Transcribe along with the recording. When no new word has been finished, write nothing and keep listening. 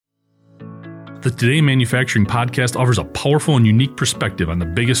The Today Manufacturing podcast offers a powerful and unique perspective on the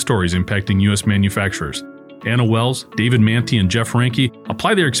biggest stories impacting U.S. manufacturers. Anna Wells, David Manti, and Jeff Ranke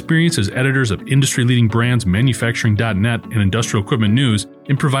apply their experience as editors of industry-leading brands Manufacturing.net and Industrial Equipment News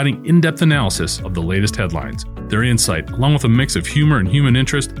in providing in-depth analysis of the latest headlines. Their insight, along with a mix of humor and human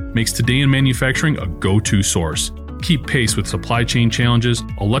interest, makes Today in Manufacturing a go-to source. Keep pace with supply chain challenges,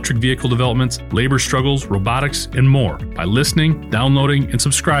 electric vehicle developments, labor struggles, robotics, and more by listening, downloading, and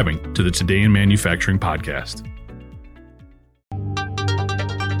subscribing to the Today in Manufacturing podcast.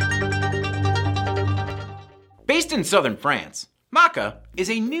 Based in southern France, Maka is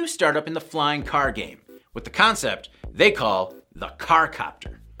a new startup in the flying car game with the concept they call the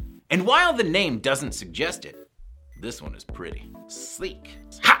Carcopter. And while the name doesn't suggest it, this one is pretty sleek.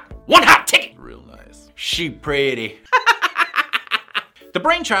 Hot! One hot ticket! Real nice. She pretty. The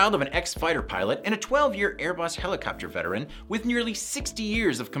brainchild of an ex-fighter pilot and a 12-year Airbus helicopter veteran with nearly 60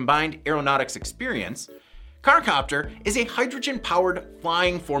 years of combined aeronautics experience, Carcopter is a hydrogen-powered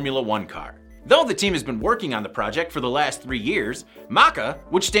flying Formula One car. Though the team has been working on the project for the last 3 years, Maka,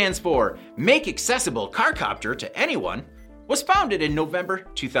 which stands for Make Accessible Carcopter to Anyone, was founded in November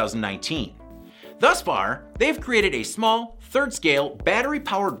 2019. Thus far, they've created a small, third-scale,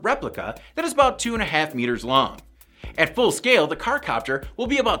 battery-powered replica that is about 2.5 meters long. At full scale, the Carcopter will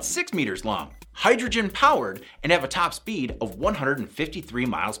be about 6 meters long, hydrogen-powered, and have a top speed of 153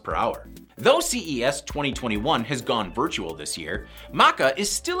 miles per hour. Though CES 2021 has gone virtual this year, Maka is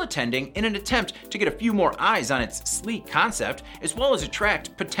still attending in an attempt to get a few more eyes on its sleek concept, as well as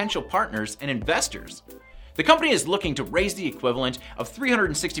attract potential partners and investors. The company is looking to raise the equivalent of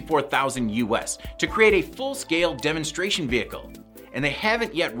 $364,000 US to create a full-scale demonstration vehicle, and they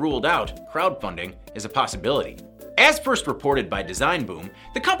haven't yet ruled out crowdfunding as a possibility. As first reported by Design Boom,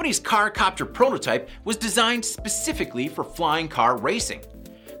 the company's Carcopter prototype was designed specifically for flying car racing.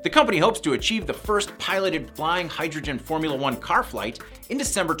 The company hopes to achieve the first piloted flying hydrogen Formula One car flight in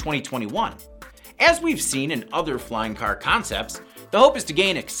December 2021. As we've seen in other flying car concepts, the hope is to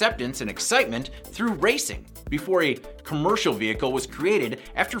gain acceptance and excitement through racing before a commercial vehicle was created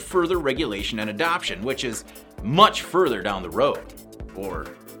after further regulation and adoption, which is much further down the road. Or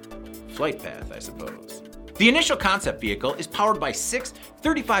flight path, I suppose. The initial concept vehicle is powered by 6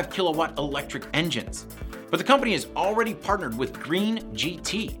 35-kilowatt electric engines, but the company has already partnered with Green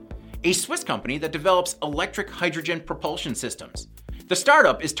GT, a Swiss company that develops electric hydrogen propulsion systems. The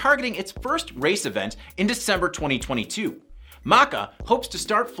startup is targeting its first race event in December 2022. Maka hopes to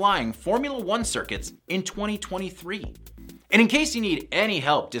start flying Formula One circuits in 2023. And in case you need any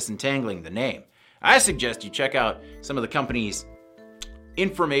help disentangling the name, I suggest you check out some of the company's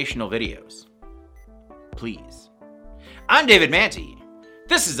informational videos. Please. I'm David Manti.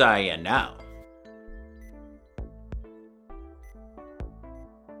 This is IEN Now.